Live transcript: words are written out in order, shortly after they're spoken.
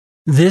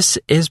This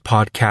is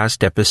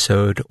podcast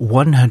episode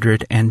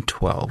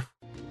 112.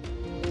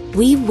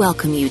 We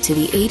welcome you to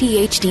the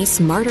ADHD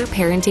Smarter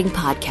Parenting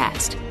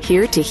Podcast.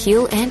 Here to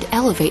heal and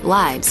elevate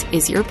lives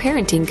is your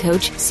parenting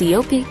coach,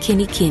 Siope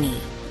Kinikini.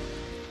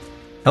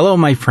 Hello,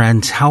 my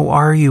friends. How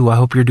are you? I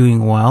hope you're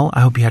doing well.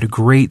 I hope you had a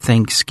great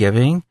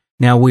Thanksgiving.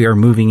 Now we are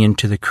moving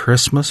into the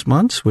Christmas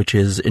months, which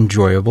is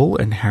enjoyable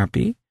and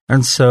happy.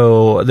 And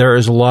so there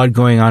is a lot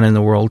going on in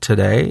the world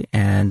today,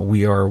 and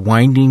we are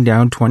winding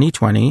down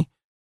 2020.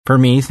 For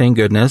me, thank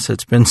goodness,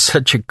 it's been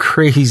such a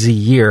crazy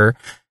year.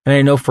 And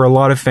I know for a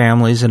lot of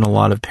families and a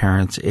lot of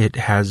parents, it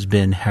has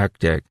been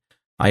hectic.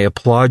 I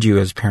applaud you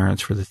as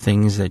parents for the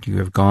things that you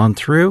have gone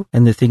through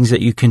and the things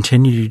that you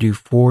continue to do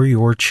for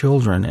your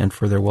children and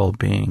for their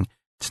well-being.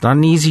 It's not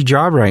an easy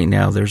job right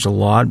now. There's a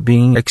lot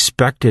being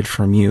expected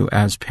from you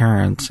as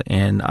parents.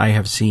 And I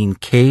have seen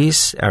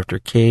case after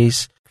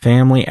case,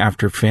 family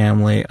after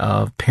family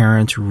of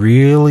parents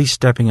really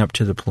stepping up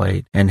to the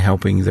plate and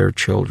helping their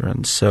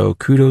children. So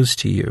kudos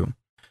to you.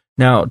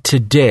 Now,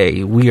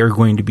 today we are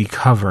going to be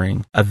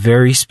covering a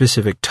very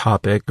specific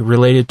topic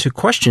related to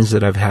questions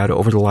that I've had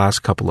over the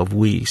last couple of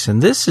weeks.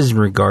 And this is in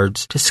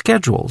regards to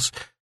schedules.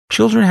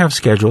 Children have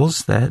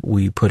schedules that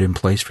we put in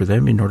place for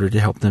them in order to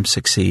help them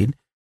succeed.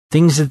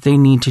 Things that they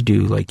need to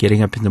do, like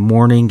getting up in the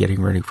morning,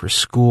 getting ready for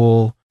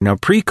school. Now,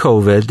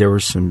 pre-COVID, there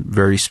were some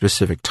very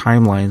specific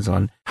timelines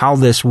on how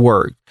this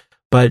worked.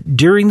 But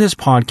during this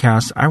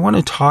podcast, I want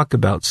to talk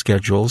about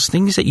schedules,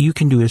 things that you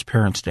can do as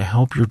parents to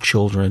help your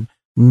children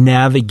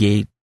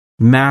navigate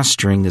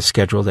mastering the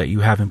schedule that you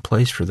have in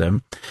place for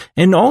them.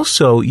 And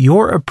also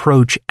your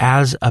approach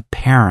as a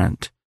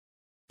parent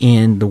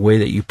in the way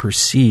that you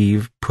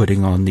perceive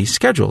putting on these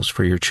schedules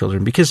for your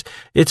children, because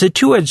it's a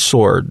two-edged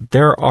sword.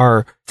 There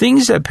are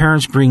things that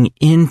parents bring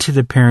into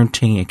the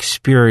parenting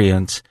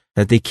experience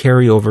that they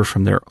carry over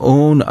from their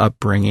own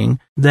upbringing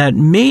that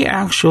may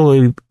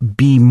actually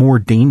be more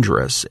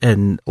dangerous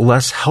and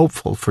less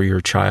helpful for your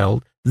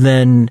child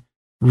than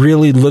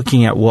really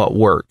looking at what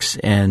works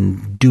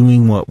and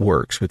doing what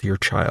works with your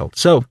child.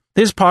 So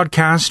this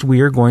podcast,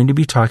 we are going to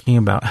be talking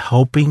about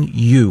helping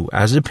you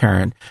as a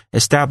parent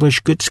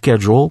establish good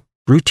schedule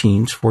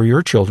routines for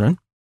your children.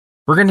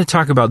 We're going to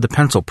talk about the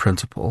pencil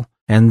principle.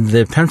 And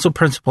the pencil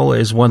principle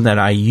is one that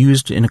I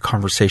used in a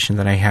conversation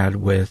that I had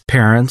with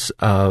parents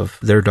of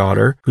their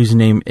daughter, whose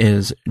name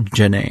is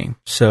Janae.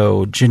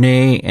 So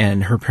Janae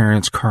and her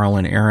parents, Carl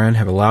and Aaron,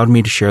 have allowed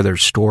me to share their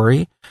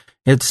story.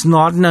 It's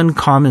not an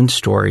uncommon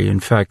story. In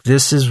fact,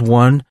 this is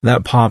one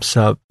that pops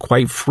up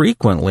quite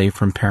frequently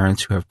from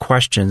parents who have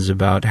questions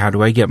about how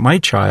do I get my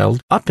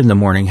child up in the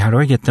morning? How do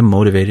I get them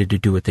motivated to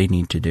do what they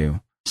need to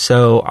do?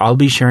 So I'll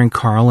be sharing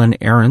Carl and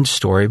Aaron's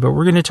story, but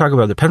we're going to talk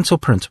about the pencil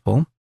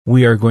principle.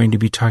 We are going to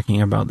be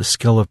talking about the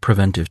skill of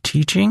preventive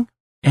teaching,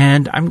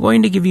 and I'm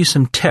going to give you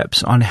some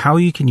tips on how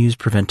you can use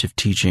preventive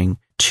teaching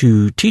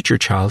to teach your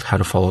child how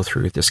to follow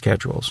through with the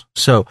schedules.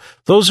 So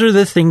those are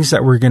the things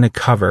that we're going to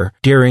cover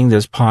during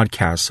this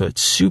podcast. So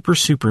it's super,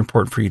 super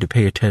important for you to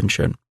pay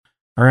attention.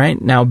 All right.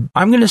 Now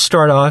I'm going to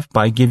start off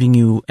by giving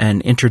you an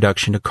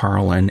introduction to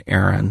Carl and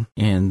Aaron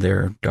and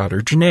their daughter,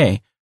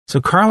 Janae. So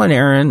Carl and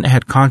Aaron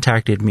had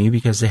contacted me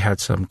because they had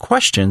some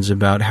questions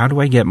about how do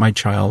I get my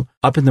child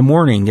up in the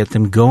morning, get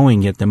them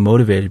going, get them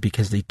motivated,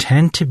 because they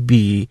tend to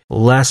be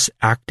less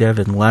active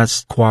and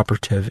less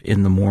cooperative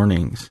in the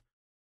mornings.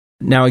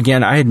 Now,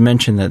 again, I had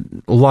mentioned that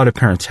a lot of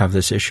parents have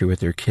this issue with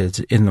their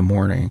kids in the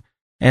morning,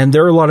 and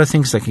there are a lot of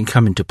things that can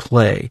come into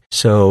play.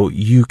 So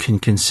you can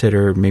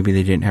consider maybe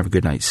they didn't have a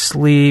good night's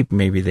sleep,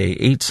 maybe they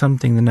ate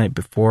something the night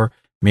before,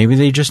 maybe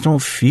they just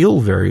don't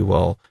feel very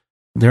well.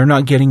 They're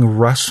not getting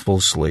restful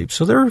sleep.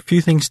 So there are a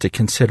few things to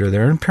consider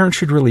there, and parents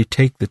should really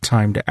take the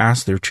time to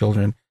ask their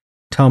children,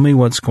 tell me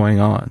what's going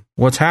on,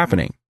 what's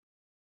happening.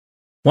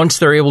 Once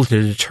they're able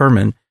to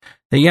determine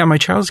that, yeah, my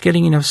child's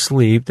getting enough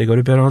sleep, they go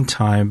to bed on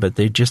time, but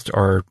they just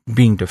are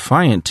being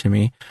defiant to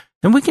me,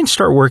 then we can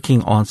start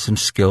working on some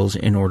skills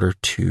in order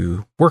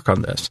to work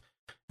on this.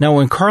 Now,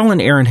 when Carl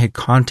and Aaron had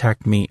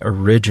contacted me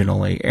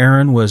originally,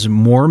 Aaron was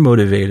more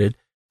motivated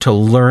to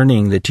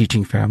learning the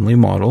teaching family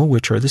model,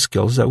 which are the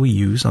skills that we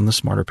use on the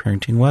Smarter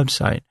Parenting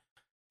website.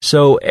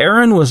 So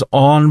Erin was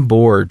on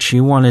board. She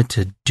wanted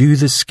to do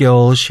the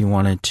skills. She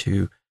wanted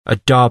to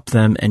adopt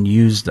them and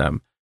use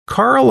them.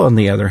 Carl, on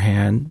the other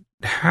hand,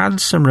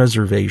 had some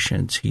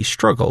reservations. He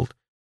struggled.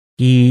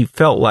 He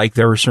felt like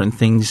there were certain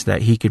things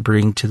that he could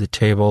bring to the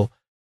table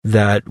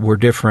that were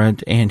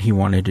different, and he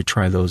wanted to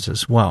try those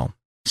as well.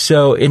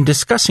 So in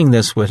discussing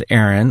this with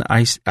Aaron,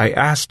 I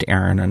asked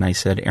Aaron, and I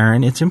said,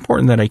 Aaron, it's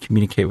important that I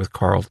communicate with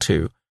Carl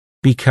too,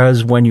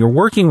 because when you're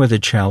working with a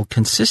child,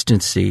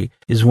 consistency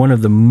is one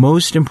of the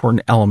most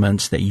important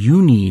elements that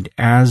you need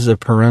as a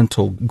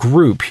parental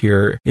group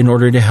here in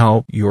order to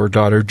help your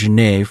daughter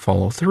Janae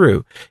follow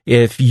through.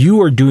 If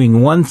you are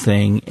doing one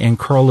thing and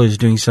Carl is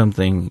doing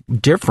something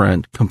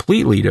different,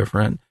 completely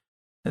different,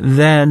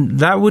 then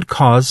that would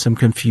cause some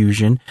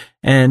confusion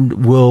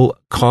and will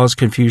cause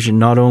confusion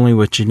not only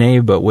with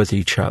Janae, but with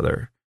each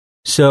other.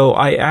 So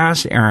I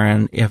asked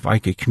Aaron if I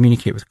could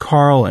communicate with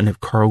Carl and if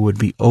Carl would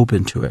be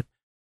open to it.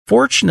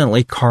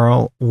 Fortunately,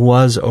 Carl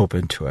was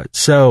open to it.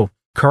 So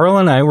Carl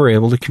and I were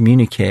able to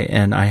communicate,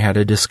 and I had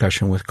a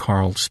discussion with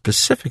Carl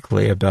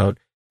specifically about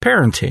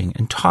parenting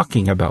and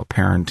talking about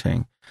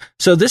parenting.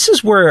 So this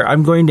is where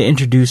I'm going to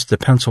introduce the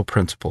pencil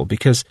principle,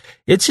 because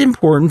it's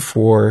important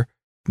for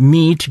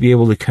me to be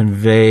able to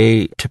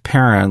convey to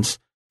parents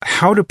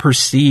how to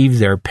perceive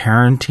their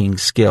parenting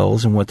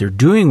skills and what they're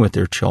doing with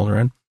their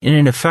children in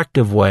an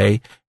effective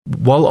way,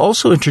 while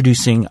also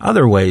introducing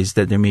other ways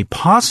that they may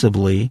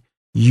possibly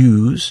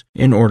use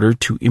in order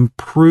to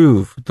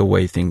improve the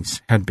way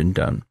things had been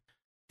done.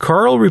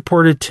 Carl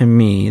reported to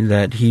me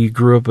that he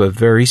grew up a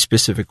very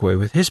specific way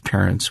with his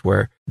parents,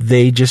 where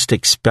they just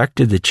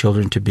expected the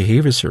children to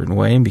behave a certain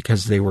way, and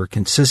because they were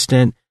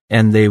consistent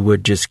and they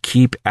would just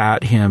keep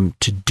at him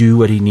to do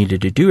what he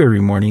needed to do every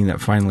morning, that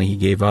finally he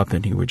gave up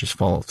and he would just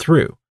follow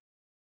through.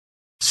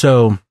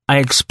 So I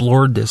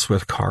explored this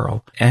with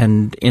Carl,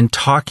 and in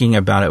talking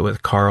about it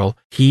with Carl,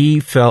 he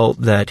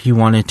felt that he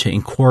wanted to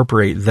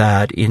incorporate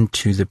that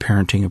into the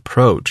parenting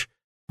approach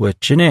with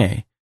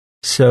Janae.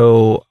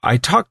 So I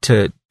talked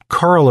to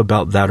Carl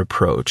about that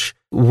approach.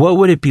 What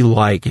would it be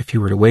like if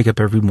you were to wake up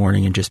every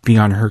morning and just be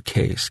on her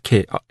case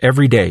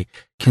every day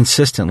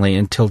consistently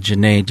until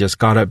Janae just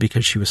got up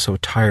because she was so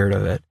tired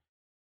of it?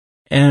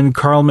 And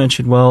Carl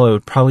mentioned, well, it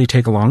would probably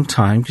take a long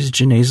time because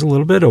Janae's a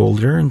little bit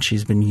older and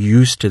she's been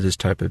used to this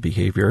type of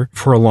behavior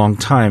for a long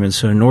time. And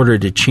so in order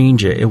to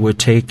change it, it would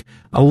take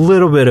a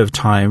little bit of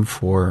time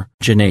for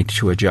Janae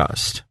to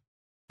adjust.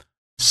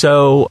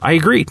 So I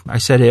agreed. I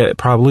said it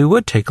probably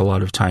would take a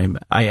lot of time.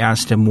 I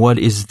asked him, what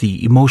is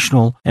the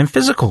emotional and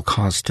physical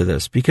cost to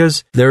this?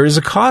 Because there is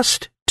a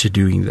cost to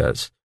doing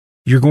this.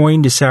 You're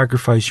going to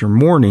sacrifice your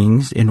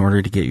mornings in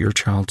order to get your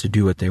child to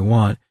do what they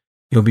want.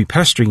 You'll be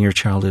pestering your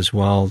child as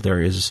well.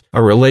 There is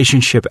a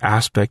relationship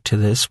aspect to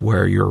this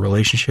where your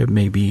relationship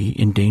may be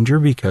in danger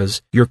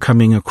because you're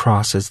coming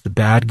across as the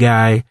bad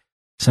guy,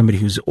 somebody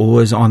who's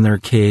always on their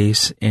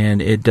case,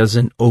 and it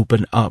doesn't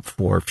open up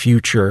for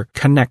future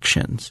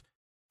connections.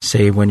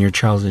 Say when your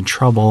child's in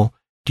trouble,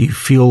 do you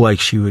feel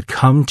like she would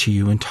come to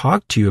you and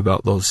talk to you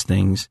about those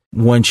things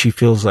when she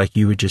feels like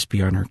you would just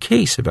be on her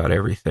case about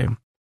everything?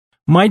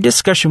 My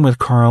discussion with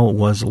Carl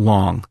was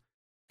long,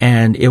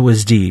 and it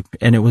was deep,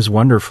 and it was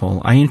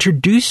wonderful. I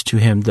introduced to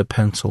him the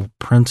pencil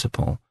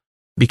principle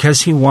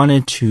because he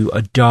wanted to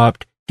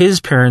adopt his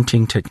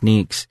parenting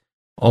techniques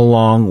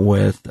along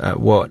with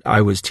what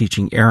I was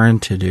teaching Aaron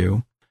to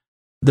do.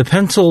 The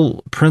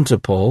pencil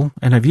principle,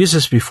 and I've used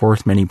this before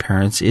with many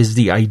parents, is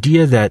the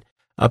idea that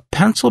a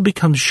pencil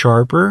becomes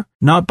sharper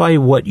not by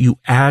what you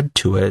add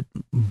to it,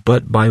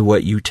 but by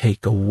what you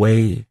take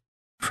away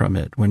from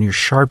it when you're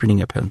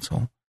sharpening a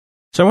pencil.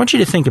 So I want you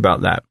to think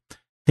about that.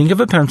 Think of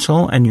a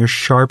pencil and you're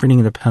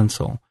sharpening the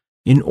pencil.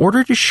 In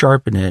order to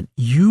sharpen it,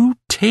 you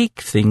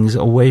take things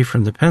away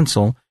from the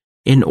pencil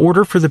in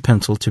order for the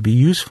pencil to be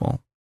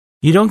useful.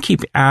 You don't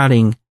keep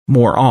adding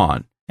more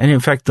on. And in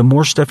fact, the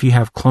more stuff you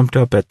have clumped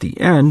up at the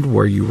end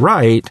where you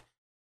write,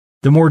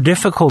 the more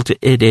difficult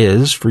it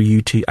is for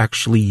you to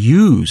actually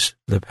use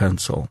the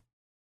pencil.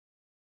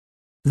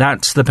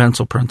 That's the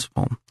pencil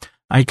principle.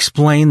 I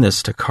explained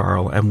this to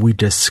Carl and we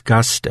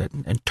discussed it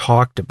and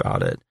talked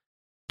about it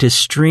to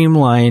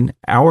streamline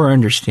our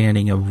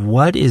understanding of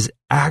what is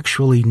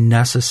actually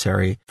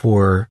necessary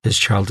for his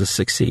child to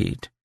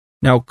succeed.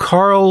 Now,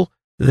 Carl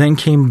then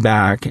came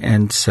back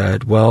and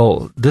said,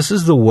 well, this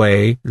is the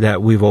way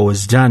that we've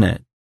always done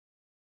it,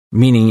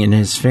 meaning in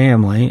his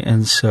family,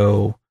 and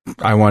so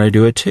I want to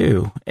do it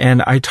too.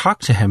 And I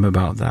talked to him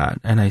about that,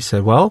 and I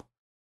said, well,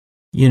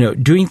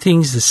 doing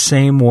things the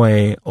same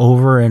way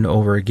over and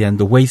over again,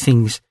 the way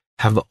things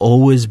have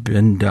always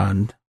been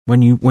done,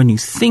 when you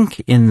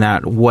think in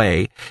that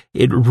way,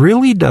 it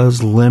really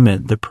does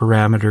limit the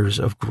parameters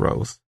of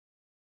growth.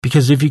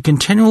 Because if you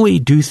continually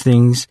do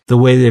things the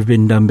way they've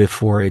been done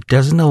before, it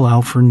doesn't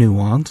allow for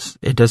nuance,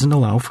 it doesn't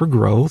allow for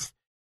growth,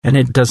 and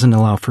it doesn't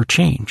allow for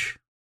change,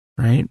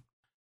 right?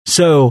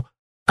 So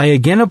I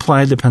again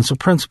applied the pencil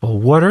principle.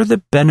 What are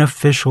the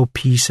beneficial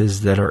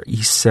pieces that are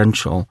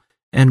essential?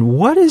 And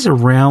what is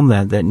around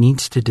that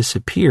needs to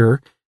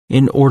disappear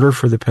in order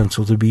for the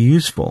pencil to be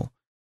useful?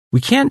 We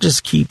can't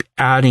just keep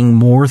adding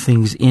more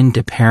things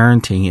into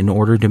parenting in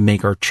order to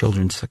make our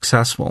children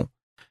successful.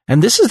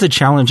 And this is the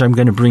challenge I'm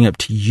going to bring up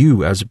to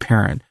you as a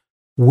parent.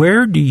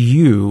 Where do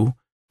you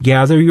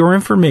gather your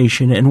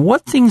information, and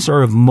what things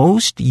are of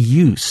most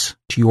use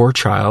to your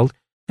child,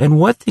 and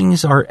what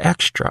things are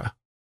extra?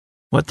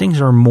 What things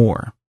are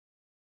more?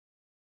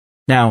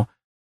 Now,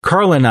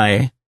 Carl and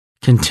I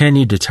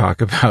continued to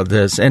talk about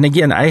this. And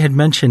again, I had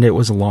mentioned it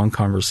was a long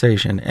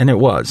conversation, and it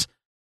was.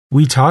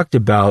 We talked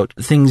about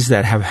things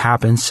that have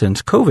happened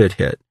since COVID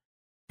hit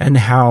and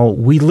how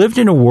we lived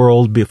in a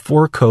world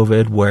before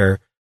COVID where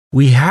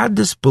we had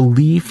this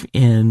belief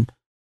in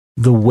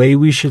the way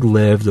we should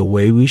live, the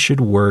way we should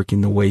work,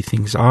 and the way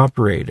things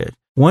operated.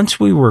 Once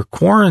we were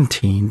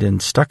quarantined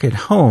and stuck at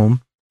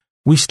home,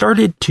 we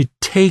started to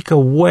take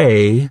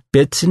away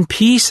bits and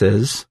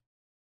pieces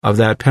of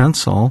that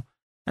pencil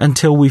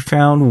until we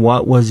found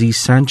what was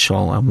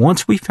essential. And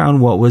once we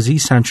found what was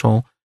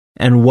essential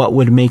and what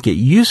would make it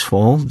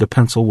useful, the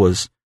pencil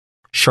was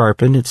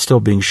sharpened. It's still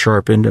being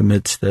sharpened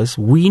amidst this.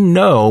 We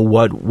know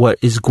what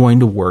is going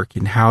to work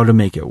and how to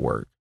make it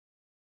work.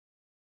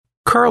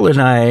 Carl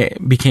and I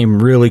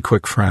became really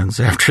quick friends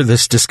after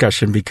this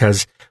discussion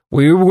because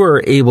we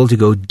were able to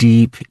go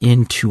deep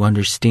into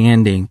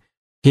understanding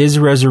his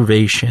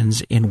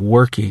reservations in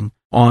working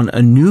on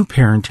a new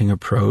parenting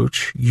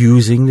approach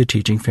using the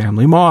teaching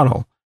family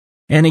model.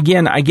 And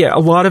again, I get a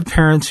lot of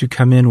parents who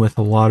come in with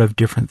a lot of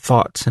different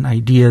thoughts and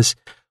ideas.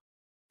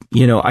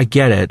 You know, I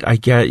get it. I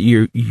get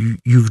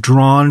you've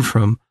drawn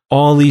from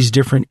all these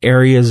different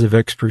areas of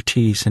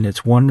expertise, and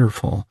it's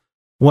wonderful.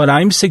 What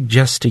I'm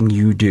suggesting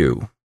you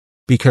do,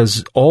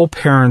 because all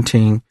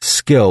parenting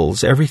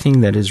skills,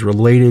 everything that is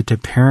related to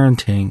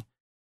parenting,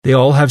 they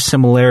all have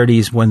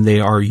similarities when they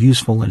are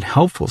useful and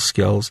helpful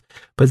skills,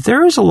 but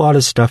there is a lot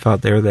of stuff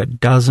out there that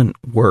doesn't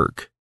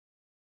work,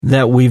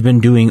 that we've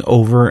been doing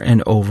over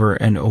and over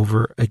and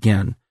over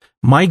again.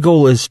 My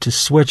goal is to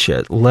switch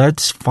it.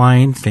 Let's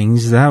find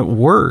things that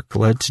work.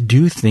 Let's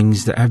do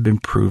things that have been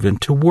proven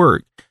to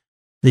work.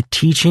 The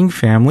teaching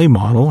family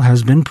model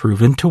has been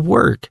proven to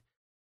work.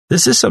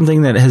 This is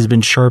something that has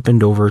been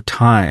sharpened over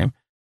time,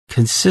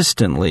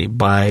 consistently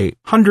by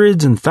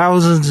hundreds and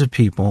thousands of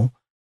people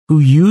who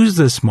use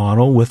this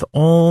model with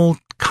all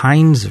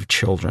kinds of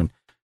children.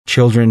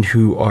 Children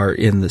who are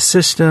in the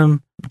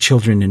system,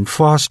 children in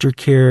foster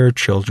care,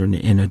 children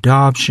in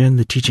adoption.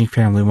 The teaching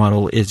family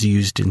model is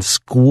used in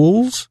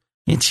schools.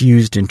 It's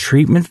used in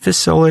treatment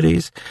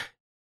facilities.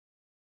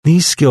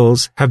 These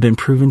skills have been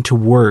proven to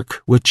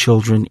work with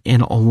children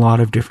in a lot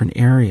of different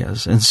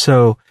areas. And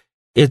so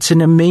it's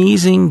an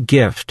amazing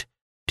gift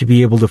to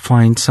be able to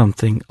find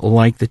something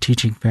like the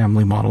teaching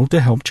family model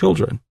to help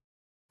children,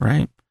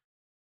 right?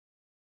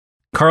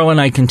 Carl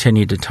and I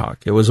continued to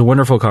talk. It was a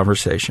wonderful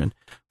conversation.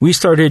 We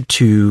started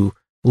to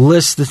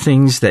list the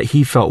things that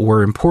he felt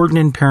were important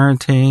in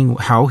parenting,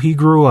 how he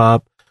grew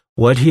up,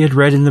 what he had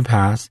read in the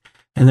past,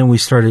 and then we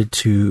started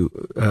to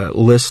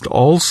list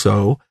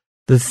also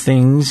the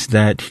things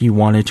that he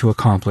wanted to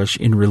accomplish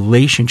in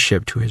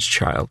relationship to his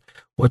child,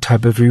 what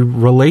type of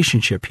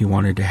relationship he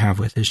wanted to have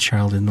with his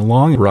child in the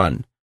long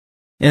run.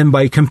 And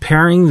by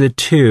comparing the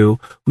two,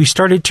 we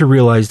started to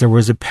realize there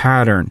was a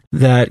pattern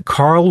that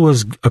Carl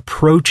was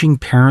approaching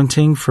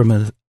parenting from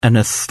an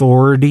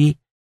authority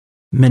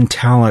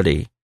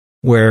mentality,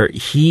 where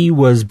he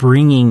was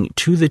bringing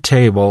to the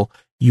table,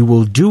 you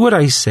will do what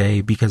I say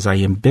because I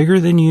am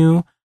bigger than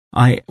you,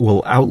 I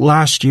will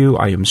outlast you,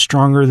 I am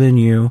stronger than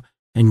you,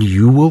 and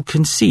you will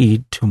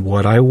concede to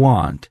what I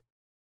want.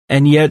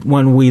 And yet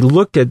when we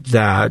looked at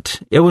that,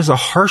 it was a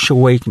harsh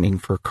awakening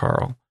for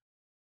Carl.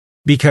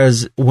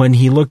 Because when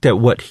he looked at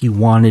what he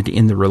wanted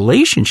in the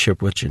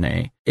relationship with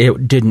Janae,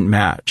 it didn't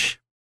match.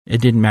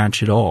 It didn't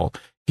match at all.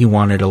 He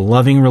wanted a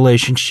loving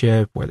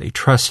relationship where they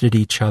trusted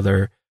each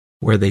other,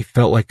 where they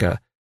felt like a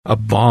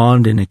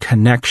bond and a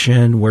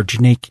connection, where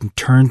Janae can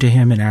turn to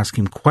him and ask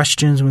him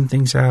questions when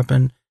things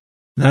happen.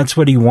 That's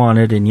what he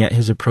wanted, and yet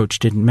his approach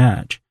didn't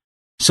match.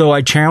 So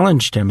I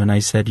challenged him and I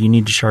said, you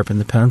need to sharpen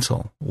the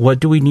pencil. What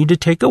do we need to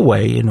take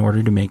away in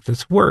order to make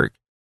this work?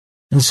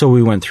 And so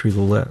we went through the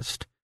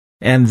list.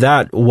 And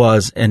that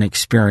was an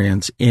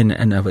experience in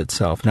and of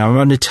itself. Now, I'm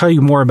going to tell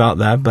you more about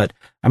that, but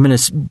I'm going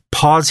to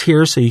pause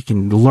here so you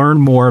can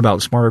learn more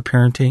about Smarter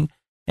Parenting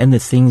and the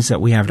things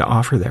that we have to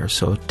offer there.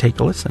 So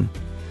take a listen.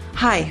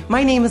 Hi,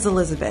 my name is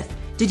Elizabeth.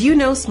 Did you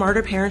know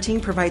Smarter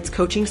Parenting provides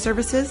coaching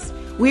services?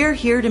 We are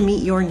here to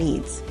meet your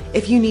needs.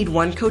 If you need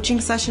 1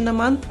 coaching session a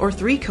month or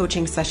 3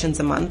 coaching sessions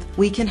a month,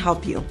 we can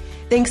help you.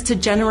 Thanks to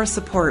generous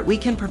support, we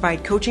can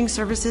provide coaching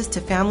services to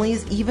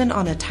families even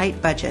on a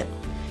tight budget.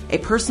 A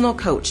personal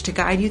coach to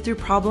guide you through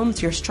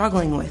problems you're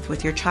struggling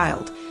with your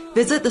child.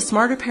 Visit the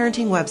Smarter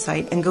Parenting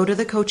website and go to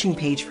the coaching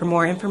page for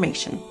more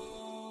information.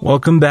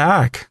 Welcome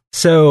back.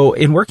 So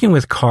in working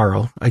with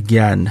Carl,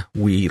 again,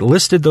 we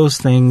listed those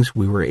things.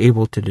 We were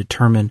able to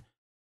determine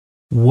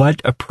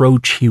what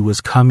approach he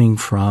was coming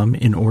from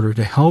in order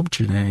to help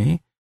Janae.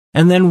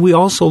 And then we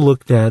also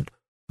looked at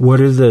what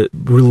are the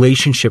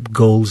relationship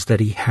goals that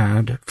he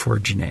had for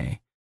Janae.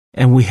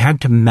 And we had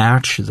to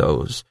match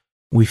those.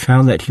 We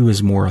found that he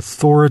was more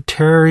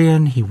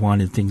authoritarian. He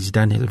wanted things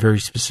done in a very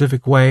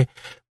specific way,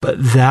 but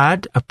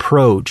that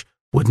approach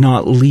would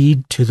not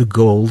lead to the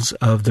goals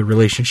of the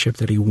relationship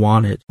that he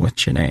wanted with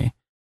Janae.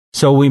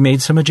 So we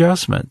made some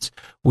adjustments.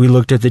 We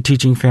looked at the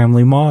teaching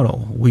family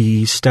model.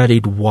 We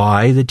studied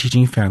why the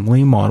teaching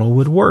family model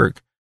would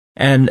work.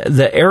 And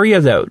the area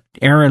that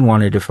Aaron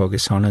wanted to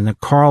focus on and that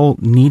Carl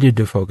needed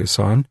to focus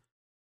on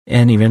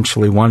and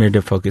eventually wanted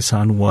to focus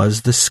on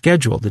was the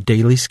schedule, the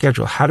daily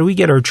schedule. How do we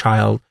get our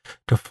child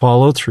to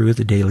follow through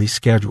the daily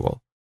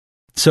schedule?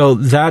 So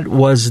that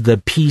was the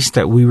piece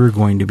that we were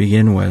going to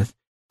begin with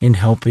in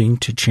helping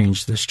to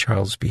change this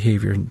child's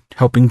behavior and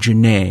helping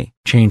Janae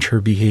change her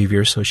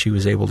behavior so she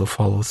was able to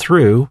follow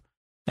through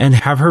and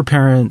have her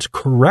parents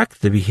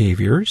correct the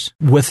behaviors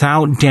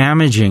without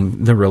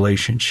damaging the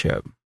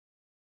relationship.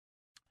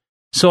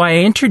 So I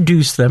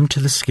introduced them to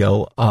the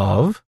skill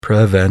of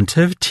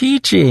preventive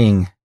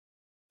teaching.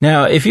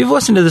 Now, if you've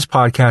listened to this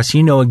podcast,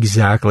 you know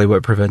exactly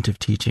what preventive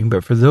teaching,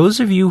 but for those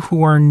of you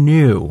who are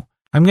new,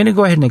 I'm going to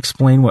go ahead and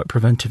explain what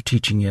preventive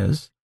teaching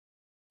is.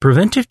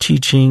 Preventive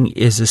teaching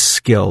is a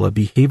skill, a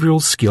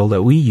behavioral skill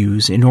that we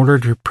use in order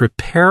to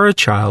prepare a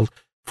child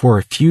for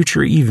a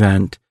future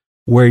event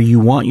where you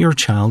want your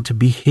child to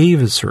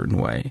behave a certain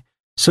way.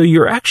 So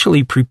you're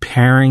actually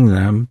preparing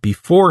them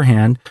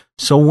beforehand,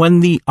 so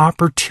when the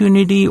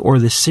opportunity or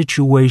the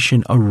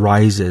situation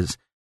arises,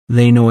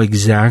 they know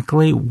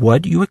exactly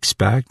what you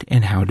expect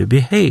and how to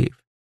behave.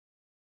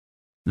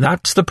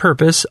 That's the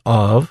purpose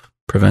of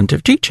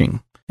preventive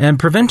teaching. And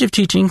preventive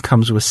teaching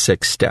comes with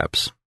 6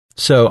 steps.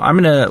 So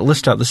I'm going to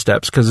list out the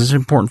steps because it's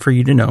important for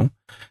you to know.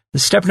 The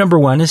step number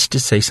 1 is to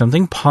say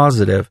something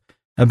positive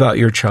about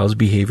your child's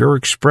behavior or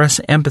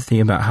express empathy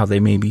about how they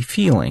may be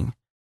feeling.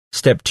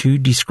 Step 2,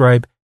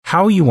 describe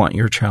how you want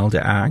your child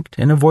to act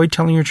and avoid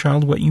telling your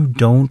child what you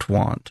don't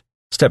want.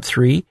 Step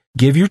 3,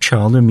 give your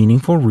child a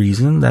meaningful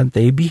reason that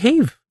they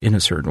behave in a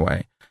certain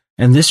way.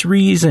 And this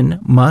reason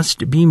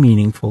must be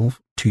meaningful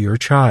to your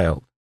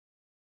child.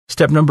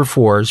 Step number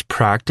 4 is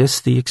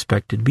practice the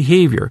expected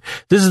behavior.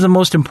 This is the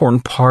most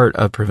important part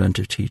of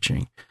preventive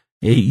teaching.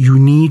 You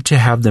need to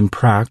have them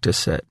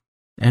practice it.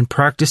 And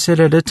practice it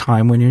at a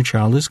time when your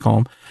child is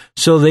calm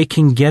so they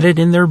can get it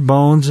in their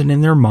bones and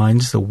in their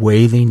minds the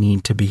way they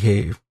need to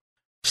behave.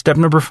 Step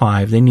number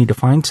 5, they need to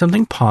find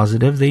something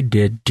positive they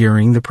did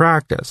during the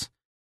practice.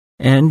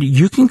 And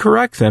you can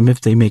correct them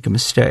if they make a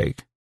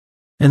mistake.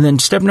 And then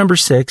step number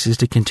 6 is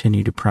to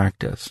continue to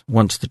practice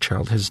once the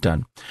child has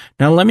done.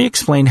 Now let me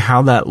explain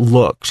how that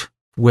looked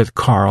with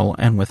Carl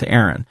and with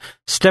Aaron.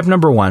 Step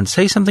number 1,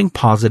 say something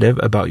positive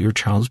about your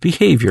child's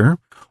behavior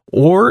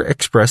or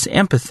express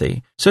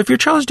empathy. So if your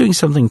child is doing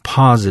something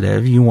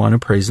positive, you want to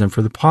praise them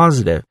for the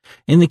positive.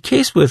 In the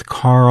case with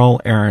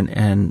Carl, Aaron,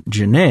 and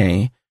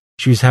Janae,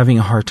 she was having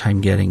a hard time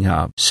getting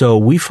up. So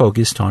we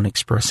focused on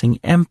expressing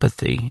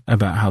empathy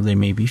about how they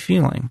may be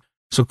feeling.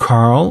 So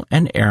Carl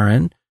and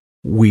Aaron,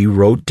 we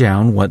wrote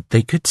down what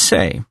they could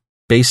say.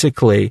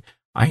 Basically,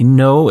 I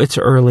know it's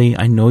early.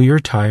 I know you're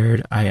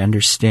tired. I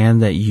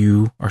understand that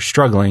you are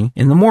struggling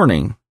in the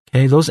morning.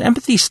 Okay, those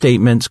empathy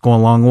statements go a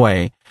long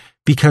way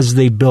because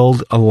they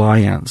build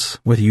alliance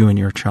with you and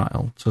your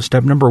child. So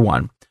step number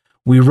 1,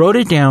 we wrote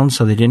it down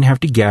so they didn't have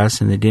to guess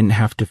and they didn't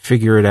have to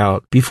figure it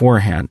out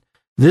beforehand.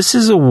 This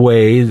is a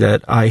way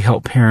that I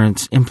help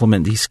parents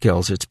implement these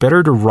skills. It's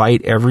better to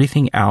write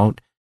everything out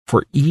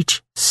for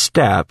each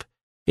step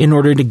in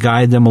order to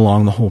guide them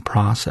along the whole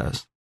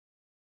process.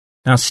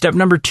 Now, step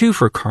number 2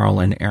 for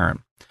Carl and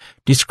Aaron.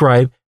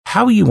 Describe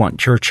how you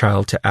want your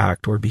child to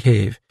act or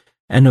behave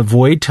and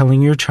avoid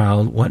telling your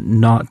child what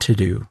not to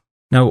do.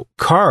 Now,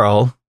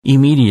 Carl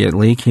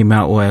immediately came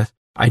out with,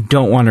 I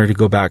don't want her to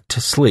go back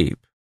to sleep.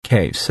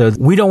 Okay, so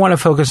we don't want to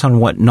focus on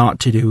what not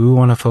to do. We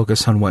want to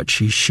focus on what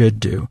she should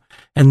do.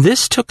 And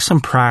this took some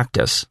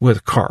practice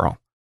with Carl.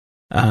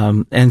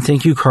 And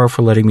thank you, Carl,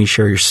 for letting me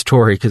share your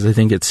story because I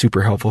think it's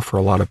super helpful for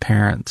a lot of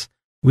parents.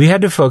 We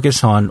had to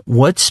focus on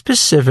what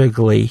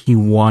specifically he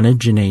wanted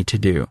Janae to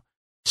do.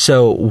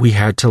 So we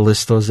had to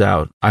list those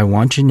out. I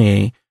want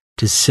Janae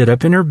to sit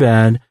up in her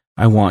bed.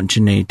 I want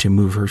Janae to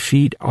move her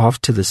feet off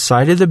to the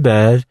side of the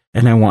bed,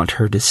 and I want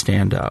her to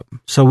stand up.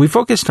 So we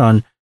focused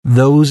on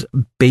those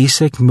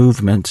basic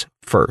movements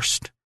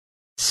first.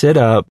 Sit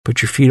up,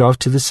 put your feet off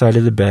to the side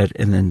of the bed,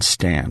 and then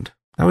stand.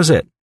 That was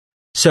it.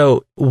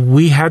 So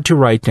we had to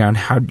write down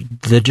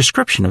the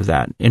description of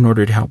that in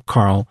order to help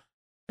Carl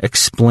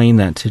explain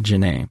that to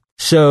Janae.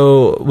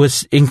 So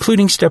with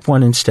including step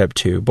 1 and step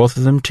 2, both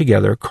of them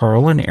together,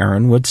 Carl and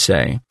Aaron would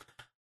say,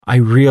 I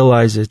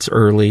realize it's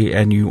early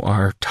and you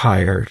are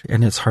tired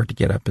and it's hard to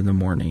get up in the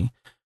morning.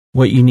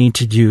 What you need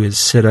to do is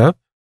sit up,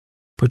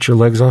 put your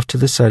legs off to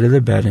the side of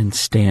the bed, and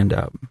stand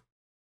up.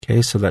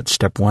 Okay, so that's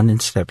step 1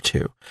 and step 2.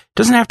 It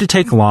doesn't have to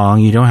take long.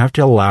 You don't have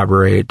to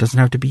elaborate. It doesn't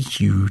have to be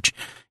huge.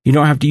 You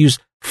don't have to use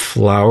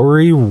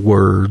flowery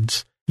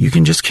words. You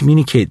can just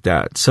communicate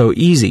that. So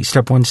easy.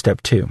 Step 1,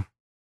 step 2.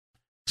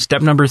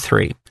 Step number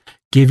 3,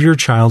 give your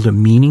child a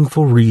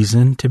meaningful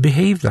reason to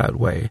behave that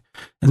way.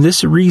 And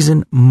this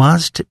reason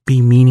must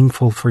be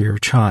meaningful for your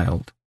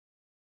child.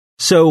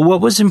 So what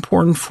was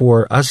important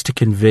for us to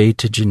convey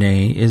to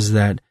Janae is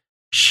that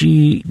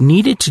she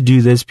needed to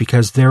do this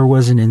because there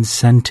was an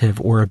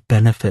incentive or a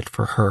benefit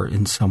for her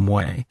in some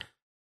way.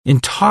 In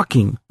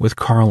talking with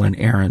Carl and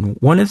Aaron,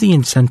 one of the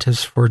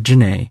incentives for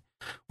Janae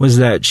was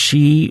that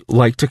she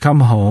liked to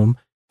come home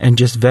and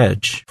just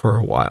veg for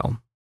a while.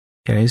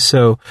 Okay,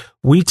 so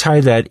we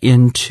tie that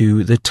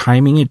into the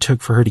timing it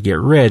took for her to get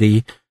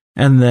ready,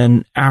 and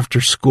then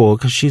after school,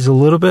 because she's a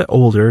little bit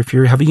older. If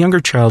you have a younger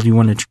child, you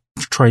want to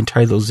try and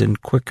tie those in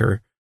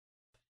quicker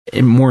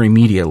and more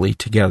immediately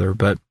together,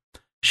 but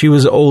she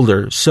was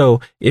older,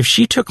 so if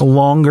she took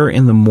longer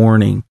in the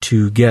morning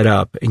to get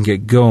up and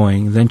get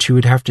going, then she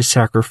would have to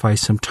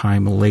sacrifice some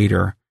time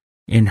later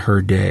in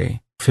her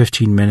day,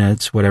 15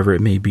 minutes, whatever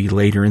it may be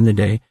later in the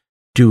day,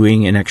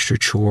 doing an extra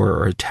chore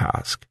or a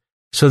task.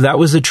 So that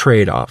was a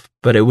trade-off,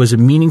 but it was a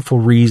meaningful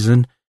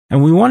reason.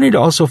 And we wanted to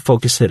also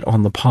focus it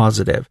on the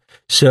positive.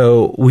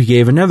 So we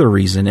gave another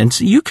reason. And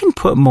so you can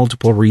put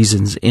multiple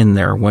reasons in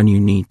there when you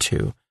need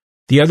to.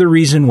 The other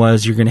reason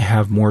was you're going to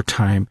have more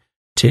time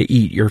to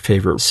eat your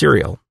favorite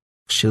cereal.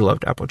 She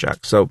loved Apple Jack.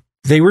 So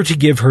they were to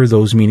give her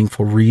those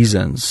meaningful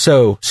reasons.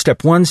 So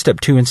step 1, step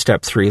 2, and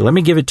step 3. Let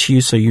me give it to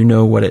you so you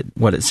know what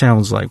it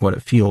sounds like, what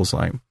it feels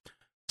like.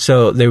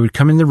 So they would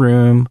come in the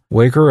room,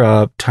 wake her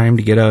up, time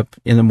to get up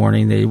in the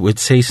morning. They would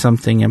say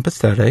something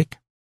empathetic.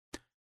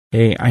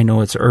 Hey, I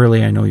know it's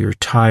early. I know you're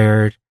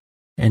tired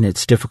and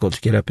it's difficult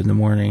to get up in the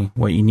morning.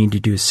 What you need to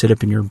do is sit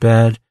up in your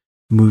bed,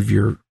 move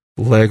your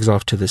legs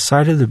off to the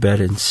side of the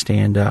bed and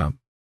stand up.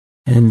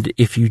 And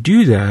if you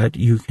do that,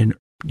 you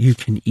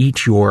can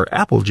eat your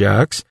Apple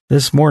Jacks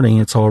this morning.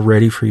 It's all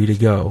ready for you to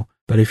go.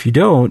 But if you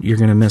don't, you're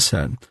going to miss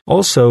it.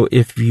 Also,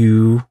 if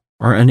you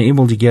are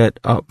unable to get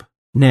up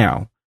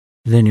now,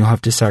 then you'll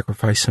have to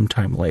sacrifice some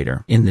time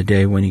later in the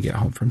day when you get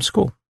home from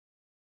school.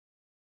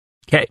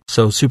 Okay,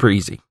 so super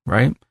easy,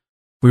 right?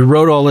 We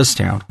wrote all this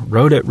down,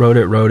 wrote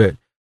it,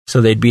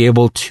 so they'd be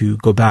able to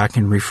go back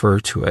and refer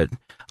to it.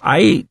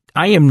 I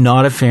am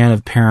not a fan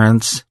of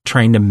parents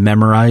trying to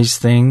memorize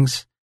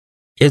things.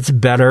 It's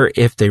better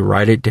if they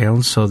write it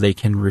down so they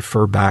can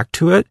refer back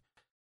to it,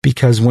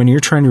 because when you're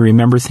trying to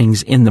remember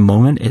things in the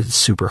moment, it's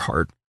super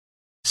hard.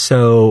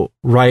 So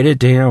write it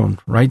down.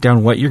 Write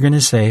down what you're going to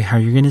say, how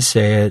you're going to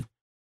say it.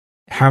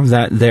 Have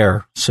that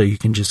there so you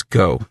can just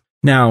go.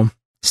 Now,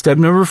 step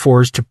number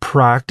 4 is to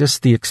practice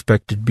the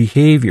expected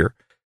behavior.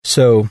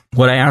 So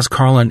what I asked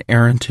Carl and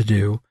Aaron to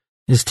do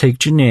is take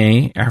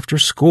Janae after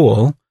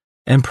school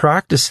and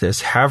practice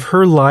this. Have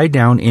her lie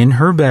down in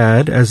her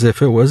bed as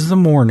if it was the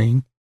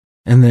morning,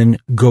 and then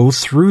go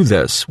through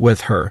this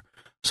with her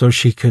so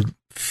she could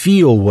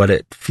feel what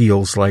it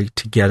feels like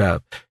to get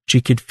up. She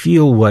could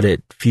feel what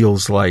it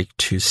feels like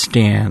to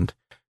stand.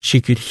 She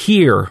could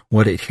hear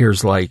what it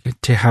hears like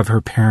to have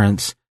her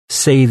parents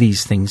say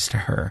these things to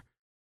her.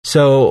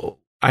 So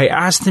I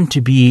asked them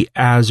to be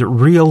as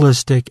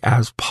realistic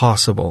as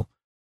possible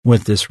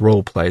with this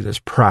role play, this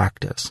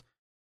practice.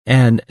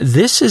 And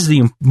this is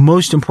the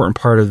most important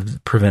part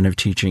of preventive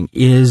teaching,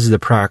 is the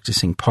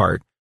practicing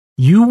part.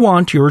 You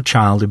want your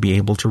child to be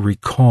able to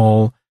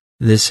recall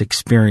this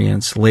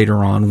experience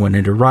later on when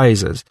it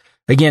arises.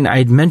 Again,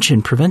 I'd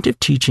mentioned preventive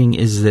teaching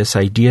is this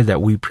idea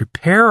that we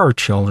prepare our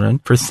children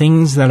for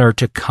things that are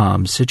to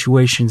come,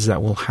 situations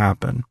that will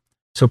happen.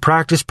 So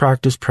practice.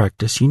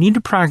 You need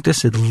to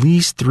practice at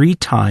least 3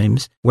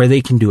 times where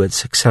they can do it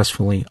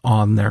successfully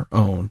on their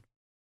own.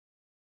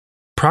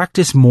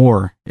 Practice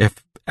more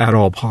if at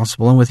all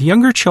possible. And with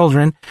younger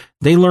children,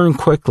 they learn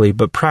quickly,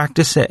 but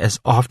practice it as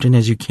often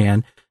as you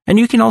can. And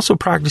you can also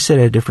practice it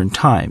at different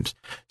times.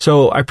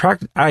 So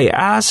I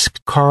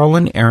asked Carl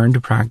and Aaron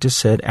to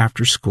practice it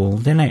after school.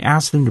 Then I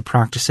asked them to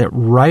practice it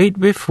right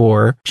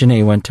before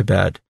Janae went to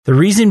bed. The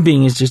reason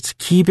being is just to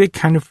keep it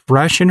kind of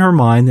fresh in her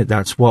mind that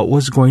that's what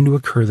was going to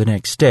occur the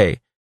next day.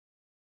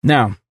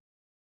 Now,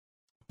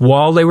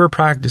 while they were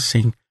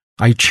practicing,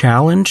 I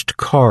challenged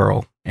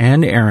Carl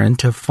and Aaron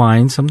to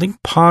find something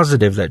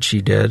positive that she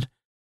did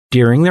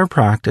during their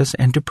practice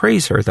and to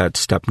praise her. That's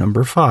step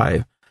number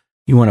 5.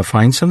 You want to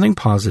find something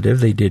positive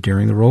they did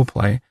during the role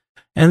play.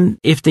 And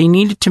if they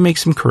needed to make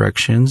some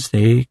corrections,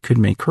 they could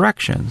make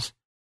corrections.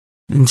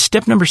 And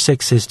step number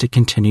 6 is to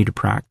continue to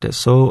practice.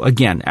 So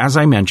again, as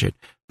I mentioned,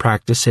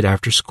 practice it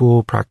after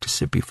school,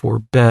 practice it before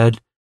bed,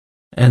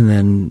 and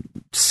then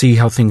see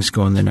how things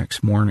go in the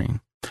next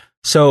morning.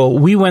 So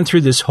we went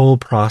through this whole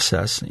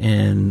process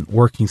in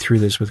working through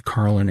this with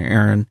Carl and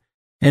Aaron.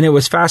 And it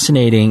was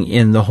fascinating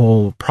in the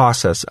whole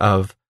process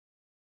of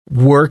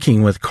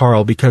working with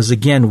Carl, because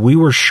again, we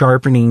were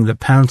sharpening the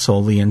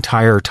pencil the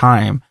entire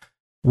time,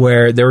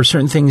 where there were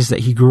certain things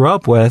that he grew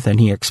up with and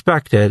he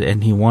expected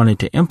and he wanted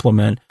to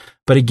implement,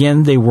 but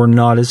again, they were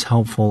not as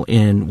helpful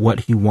in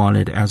what he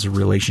wanted as a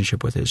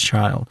relationship with his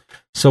child.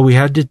 So we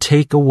had to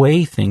take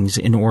away things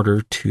in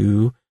order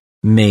to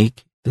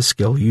make the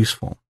skill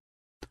useful.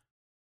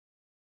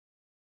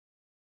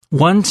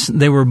 Once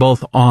they were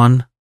both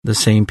on the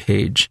same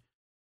page,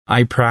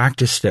 I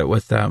practiced it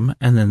with them,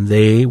 and then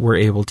they were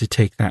able to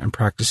take that and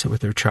practice it with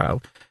their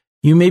child.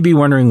 You may be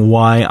wondering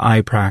why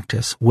I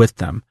practice with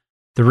them.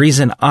 The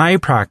reason I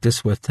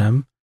practice with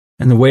them,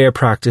 and the way I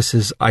practice,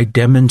 is I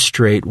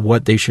demonstrate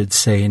what they should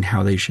say and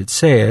how they should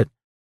say it,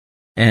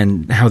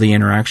 and how the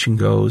interaction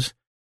goes,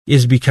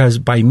 is because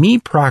by me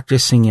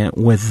practicing it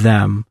with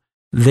them,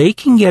 they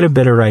can get a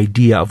better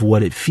idea of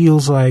what it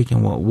feels like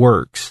and what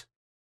works.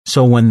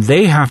 So when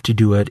they have to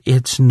do it,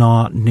 it's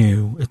not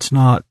new. It's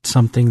not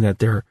something that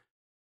they're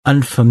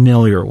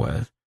unfamiliar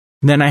with.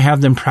 Then I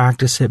have them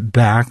practice it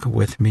back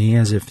with me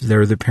as if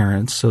they're the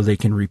parents, so they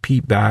can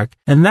repeat back.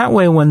 And that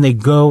way, when they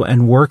go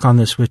and work on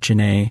this with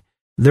Janae,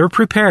 they're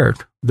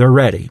prepared. They're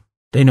ready.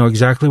 They know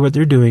exactly what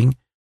they're doing.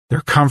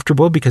 They're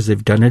comfortable because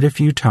they've done it a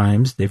few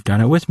times. They've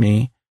done it with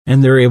me,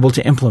 and they're able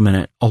to implement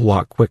it a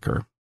lot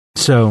quicker.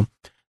 So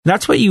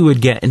that's what you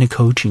would get in a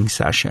coaching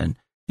session.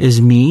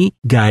 is me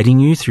guiding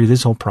you through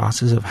this whole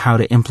process of how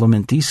to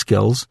implement these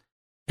skills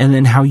and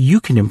then how you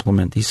can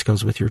implement these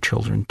skills with your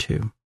children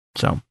too.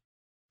 So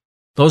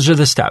those are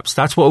the steps.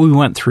 That's what we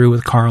went through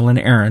with Carl and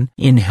Aaron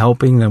in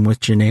helping them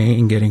with Janae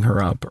and getting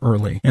her up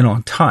early and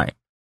on time.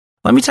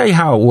 Let me tell you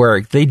how it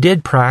worked. They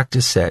did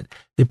practice it.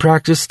 They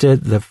practiced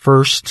it the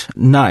first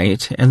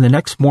night, and the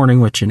next morning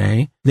with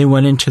Janae, they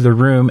went into the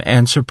room,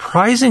 and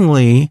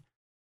surprisingly,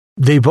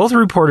 they both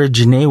reported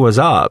Janae was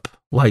up,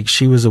 like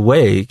she was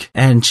awake,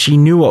 and she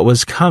knew what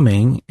was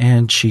coming,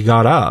 and she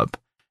got up.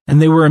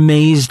 And they were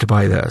amazed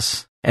by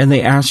this. And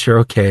they asked her,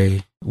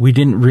 okay, we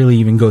didn't really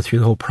even go through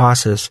the whole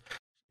process,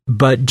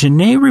 but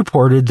Janae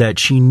reported that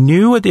she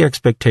knew what the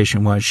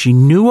expectation was. She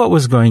knew what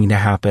was going to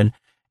happen.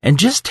 And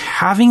just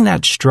having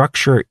that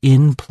structure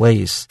in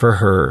place for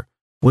her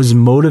was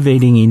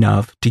motivating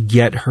enough to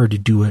get her to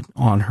do it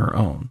on her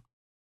own.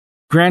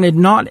 Granted,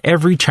 not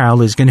every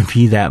child is going to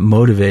be that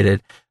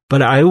motivated,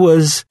 but I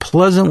was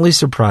pleasantly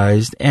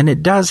surprised, and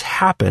it does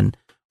happen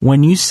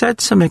when you set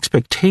some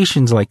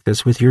expectations like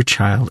this with your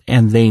child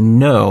and they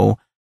know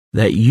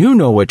that you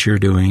know what you're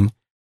doing,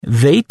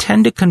 they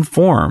tend to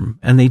conform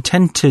and they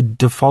tend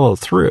to follow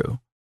through.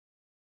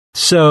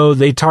 So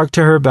they talked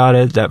to her about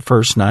it that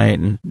first night,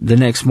 and the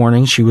next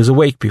morning she was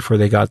awake before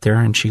they got there,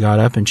 and she got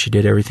up and she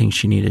did everything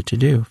she needed to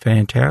do.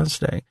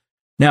 Fantastic.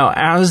 Now,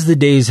 as the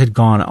days had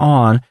gone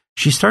on,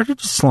 she started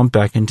to slump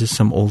back into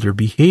some older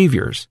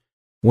behaviors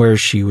where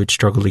she would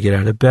struggle to get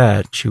out of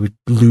bed. She would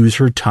lose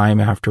her time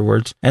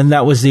afterwards. And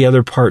that was the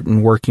other part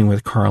in working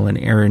with Carl and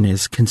Aaron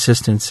is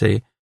consistency.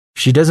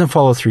 If she doesn't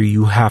follow through,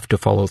 you have to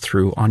follow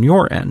through on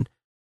your end.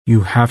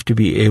 You have to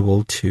be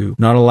able to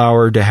not allow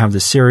her to have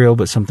the cereal,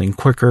 but something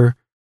quicker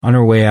on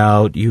her way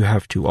out. You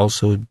have to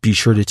also be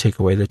sure to take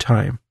away the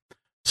time.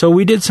 So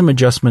we did some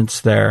adjustments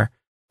there.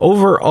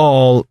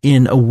 Overall,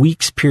 in a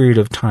week's period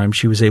of time,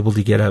 she was able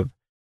to get up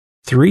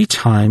 3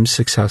 times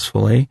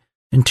successfully,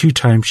 and 2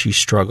 times she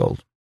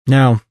struggled.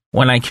 Now,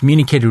 when I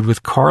communicated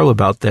with Carl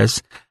about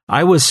this,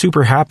 I was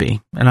super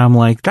happy. And I'm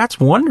like, that's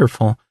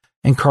wonderful.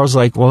 And Carl's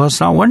like, well, that's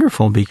not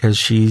wonderful because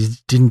she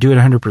didn't do it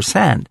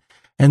 100%.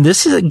 And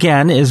this is,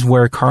 again, is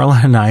where Carl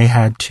and I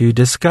had to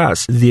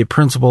discuss the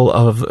principle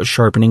of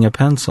sharpening a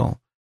pencil.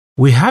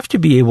 We have to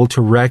be able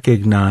to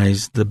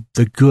recognize the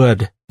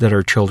good that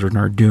our children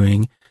are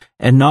doing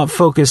and not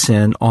focus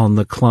in on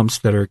the clumps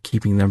that are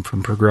keeping them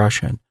from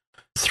progression.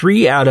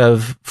 3 out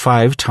of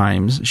 5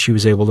 times she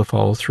was able to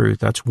follow through.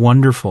 That's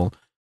wonderful.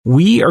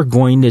 We are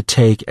going to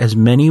take as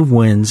many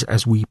wins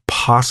as we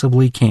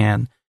possibly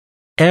can.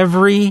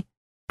 Every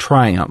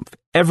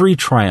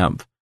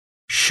triumph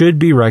should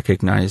be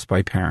recognized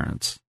by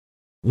parents.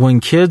 When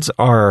kids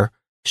are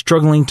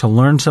struggling to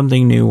learn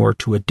something new or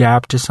to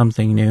adapt to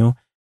something new,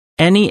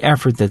 any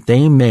effort that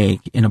they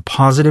make in a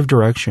positive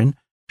direction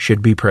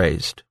should be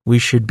praised. We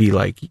should be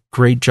like,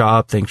 great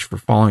job, thanks for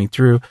following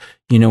through.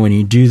 You know, when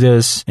you do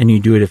this and you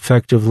do it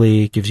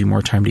effectively, it gives you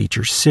more time to eat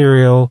your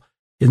cereal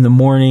in the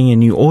morning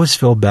and you always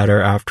feel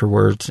better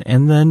afterwards.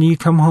 And then you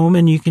come home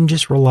and you can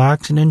just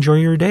relax and enjoy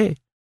your day.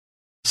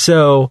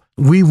 So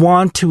we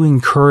want to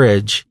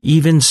encourage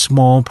even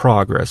small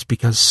progress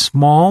because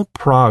small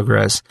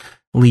progress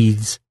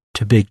leads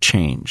to big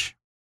change.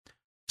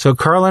 So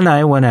Carl and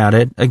I went at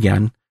it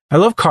again. I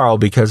love Carl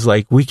because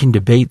we can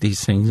debate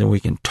these things and we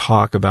can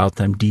talk about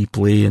them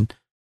deeply and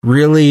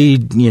really,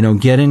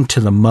 get into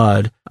the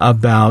mud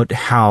about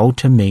how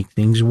to make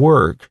things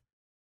work.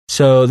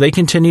 So they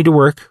continued to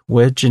work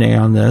with Janae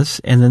on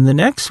this. And then the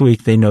next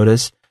week they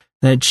noticed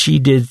that she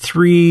did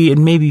 3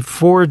 and maybe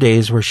 4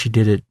 days where she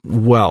did it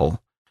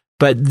well.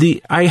 But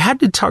I had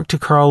to talk to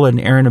Carl and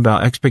Aaron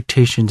about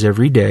expectations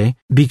every day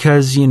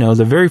because,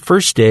 the very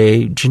first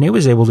day, Janae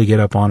was able to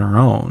get up on her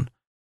own.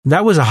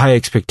 That was a high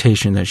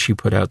expectation that she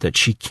put out that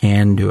she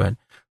can do it.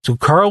 So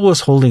Carl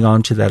was holding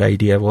on to that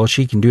idea. Well,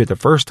 she can do it the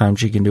first time.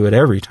 She can do it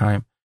every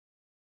time.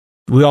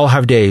 We all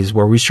have days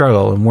where we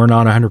struggle and we're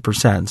not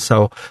 100%.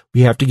 So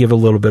we have to give a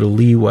little bit of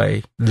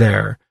leeway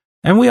there.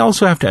 And we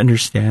also have to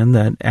understand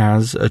that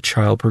as a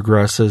child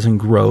progresses and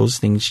grows,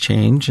 things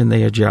change and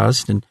they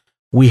adjust, and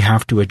we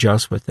have to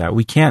adjust with that.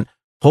 We can't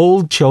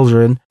hold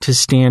children to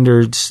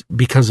standards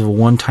because of a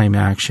one-time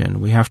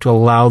action. We have to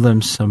allow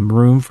them some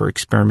room for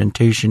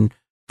experimentation,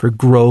 for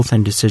growth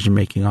and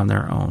decision-making on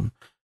their own.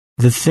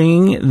 The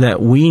thing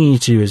that we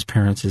need to do as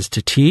parents is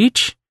to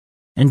teach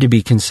and to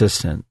be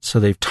consistent. So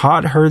they've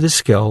taught her the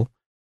skill.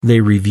 They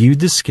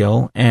reviewed the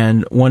skill,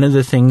 and one of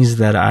the things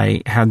that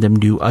I had them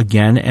do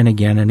again and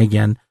again and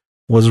again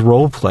was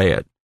role play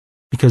it,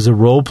 because the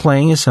role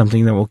playing is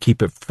something that will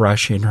keep it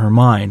fresh in her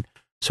mind.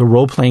 So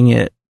role playing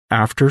it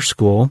after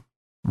school,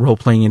 role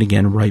playing it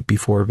again right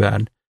before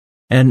bed.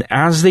 And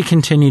as they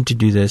continued to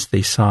do this,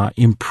 they saw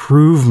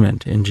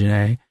improvement in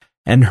Janae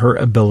and her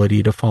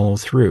ability to follow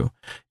through.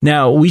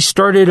 Now, we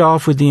started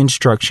off with the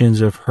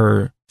instructions of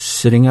her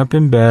sitting up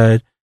in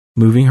bed,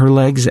 moving her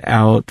legs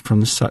out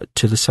from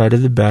to the side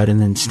of the bed,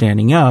 and then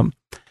standing up.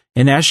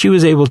 And as she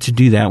was able to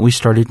do that, we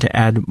started to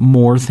add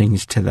more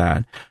things to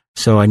that.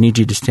 So I need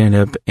you to stand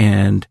up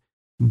and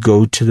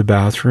go to the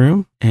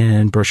bathroom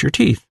and brush your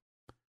teeth.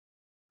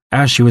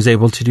 as she was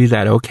able to do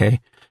that, okay,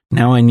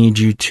 now I need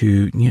you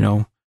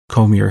to,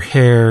 comb your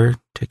hair,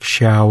 take a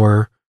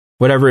shower,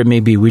 whatever it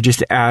may be. We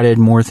just added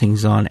more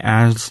things on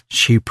as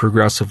she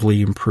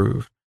progressively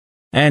improved.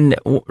 And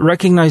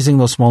recognizing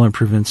those small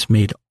improvements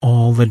made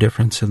all the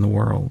difference in the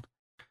world.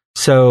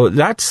 So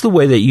that's the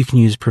way that you can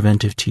use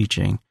preventive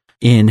teaching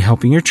in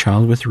helping your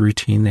child with a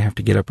routine. They have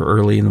to get up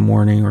early in the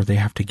morning, or they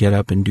have to get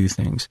up and do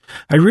things.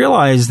 I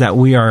realize that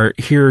we are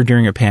here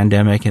during a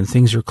pandemic and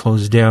things are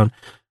closed down.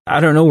 I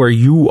don't know where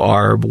you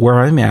are, but where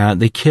I'm at,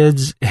 the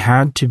kids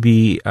had to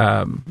be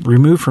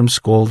removed from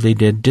school. They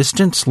did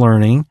distance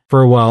learning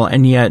for a while,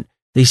 and yet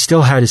they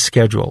still had a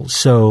schedule.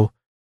 So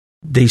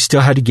they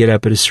still had to get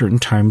up at a certain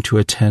time to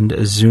attend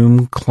a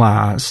Zoom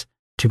class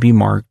to be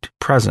marked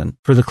present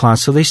for the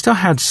class. So they still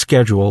had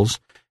schedules.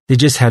 They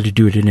just had to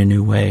do it in a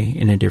new way,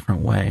 in a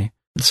different way.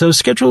 So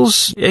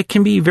schedules, it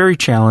can be very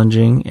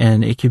challenging,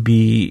 and it could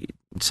be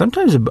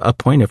sometimes a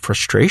point of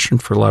frustration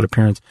for a lot of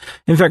parents.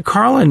 In fact,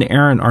 Carl and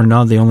Aaron are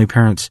not the only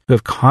parents who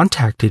have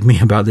contacted me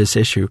about this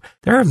issue.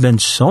 There have been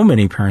so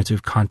many parents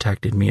who've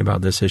contacted me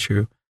about this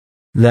issue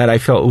that I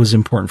felt it was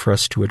important for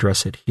us to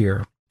address it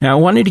here. Now,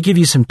 I wanted to give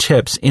you some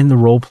tips in the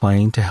role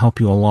playing to help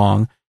you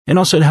along, and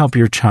also to help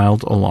your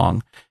child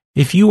along.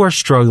 If you are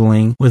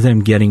struggling with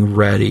them getting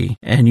ready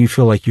and you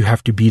feel like you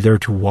have to be there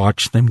to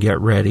watch them get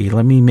ready,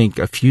 let me make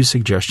a few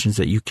suggestions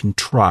that you can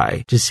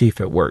try to see if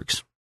it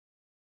works.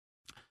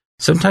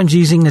 Sometimes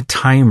using a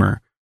timer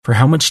for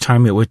how much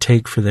time it would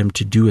take for them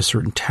to do a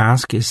certain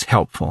task is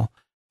helpful.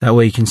 That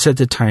way you can set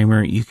the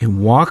timer, you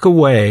can walk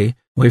away,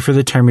 wait for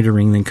the timer to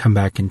ring, then come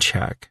back and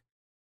check.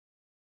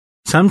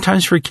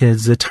 Sometimes for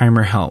kids, the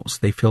timer helps.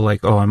 They feel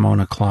like, oh, I'm on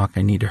a clock,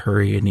 I need to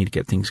hurry, I need to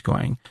get things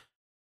going.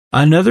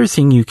 Another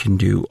thing you can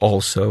do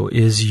also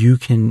is you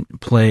can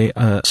play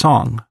a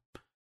song.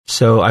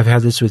 So I've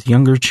had this with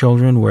younger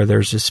children where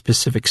there's a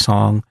specific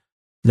song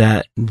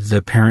that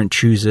the parent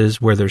chooses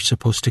where they're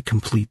supposed to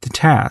complete the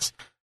task.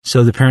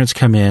 So the parents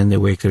come in, they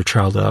wake their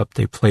child up,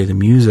 they play the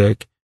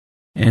music,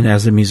 and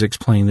as the music's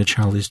playing, the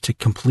child is to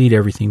complete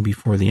everything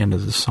before the end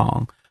of the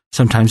song.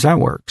 Sometimes that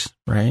works,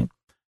 right?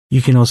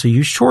 You can also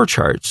use chore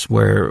charts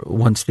where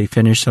once they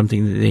finish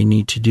something that they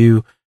need to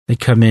do, they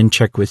come in,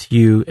 check with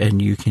you,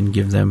 and you can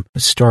give them a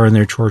star in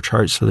their chore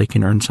chart so they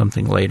can earn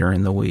something later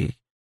in the week.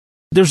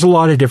 There's a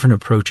lot of different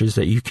approaches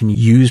that you can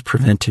use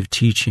preventive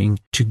teaching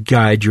to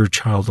guide your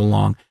child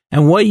along.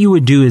 And what you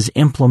would do is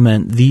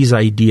implement these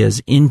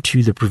ideas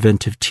into the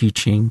preventive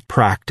teaching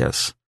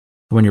practice.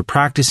 When you're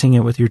practicing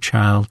it with your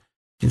child,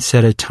 you can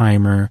set a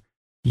timer,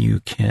 you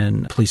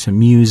can play some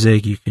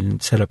music, you can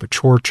set up a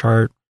chore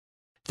chart.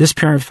 This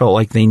parent felt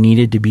like they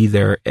needed to be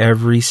there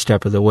every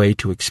step of the way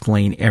to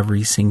explain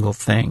every single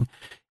thing.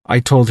 I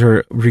told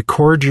her,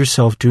 record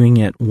yourself doing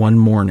it one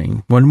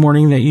morning. One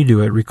morning that you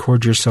do it,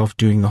 record yourself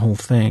doing the whole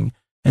thing.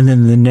 And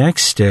then the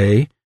next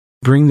day,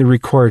 bring the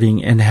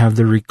recording and have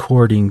the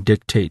recording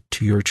dictate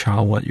to your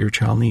child what your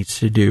child needs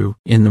to do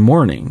in the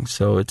morning.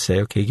 So it'd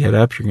say, okay, get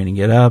up, you're going to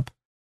get up.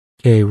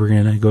 Okay, we're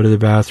going to go to the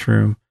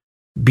bathroom.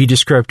 Be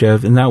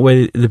descriptive. And that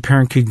way the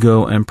parent could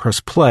go and press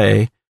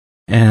play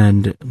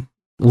and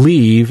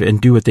leave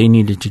and do what they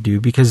needed to do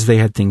because they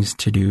had things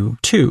to do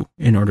too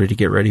in order to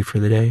get ready for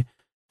the day.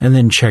 And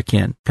then check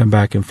in, come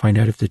back and find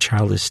out if the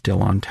child is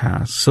still on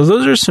task. So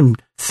those are some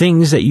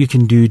things that you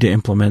can do to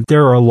implement.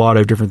 There are a lot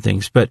of different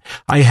things, but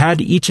I had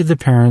each of the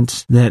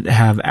parents that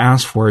have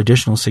asked for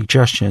additional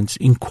suggestions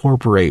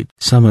incorporate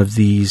some of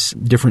these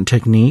different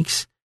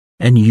techniques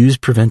and use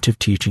preventive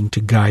teaching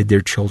to guide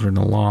their children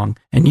along.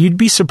 And you'd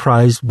be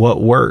surprised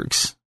what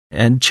works.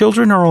 And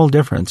children are all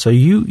different. So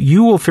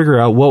you will figure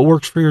out what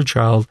works for your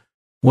child,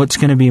 what's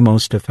going to be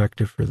most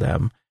effective for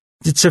them.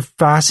 It's a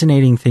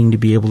fascinating thing to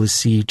be able to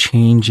see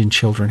change in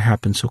children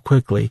happen so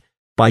quickly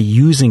by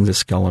using the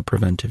skill of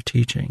preventive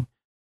teaching.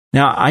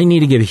 Now, I need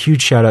to give a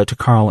huge shout out to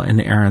Carl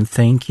and Aaron.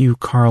 Thank you,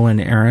 Carl and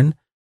Aaron,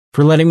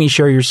 for letting me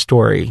share your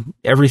story,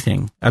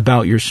 everything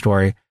about your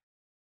story.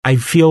 I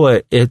feel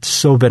it's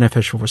so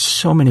beneficial for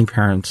so many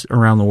parents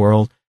around the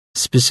world,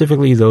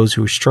 specifically those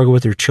who struggle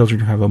with their children,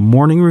 who have a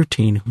morning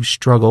routine, who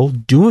struggle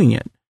doing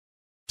it.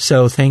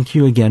 So thank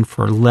you again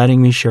for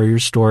letting me share your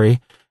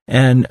story.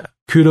 And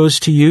kudos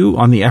to you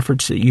on the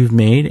efforts that you've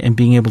made and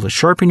being able to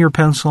sharpen your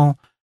pencil,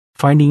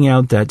 finding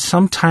out that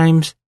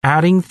sometimes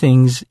adding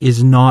things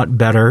is not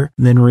better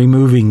than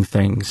removing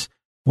things.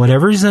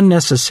 Whatever is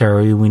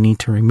unnecessary, we need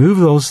to remove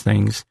those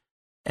things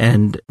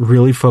and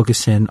really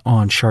focus in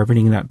on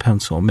sharpening that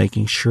pencil,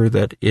 making sure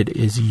that it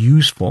is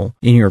useful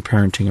in your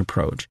parenting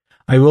approach.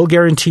 I will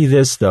guarantee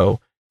this,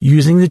 though,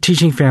 using the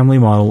teaching family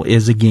model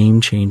is a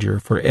game changer.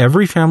 For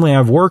every family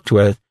I've worked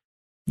with,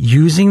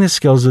 using the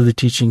skills of the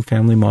teaching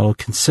family model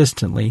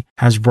consistently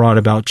has brought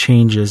about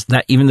changes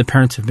that even the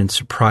parents have been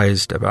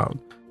surprised about.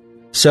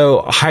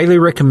 So highly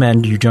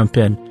recommend you jump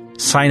in,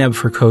 sign up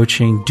for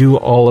coaching, do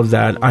all of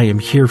that. I am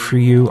here for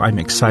you. I'm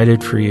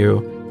excited for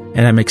you,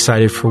 and I'm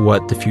excited for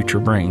what the future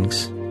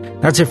brings.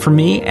 That's it for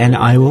me, and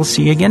I will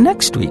see you again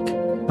next week.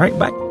 All right,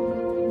 bye.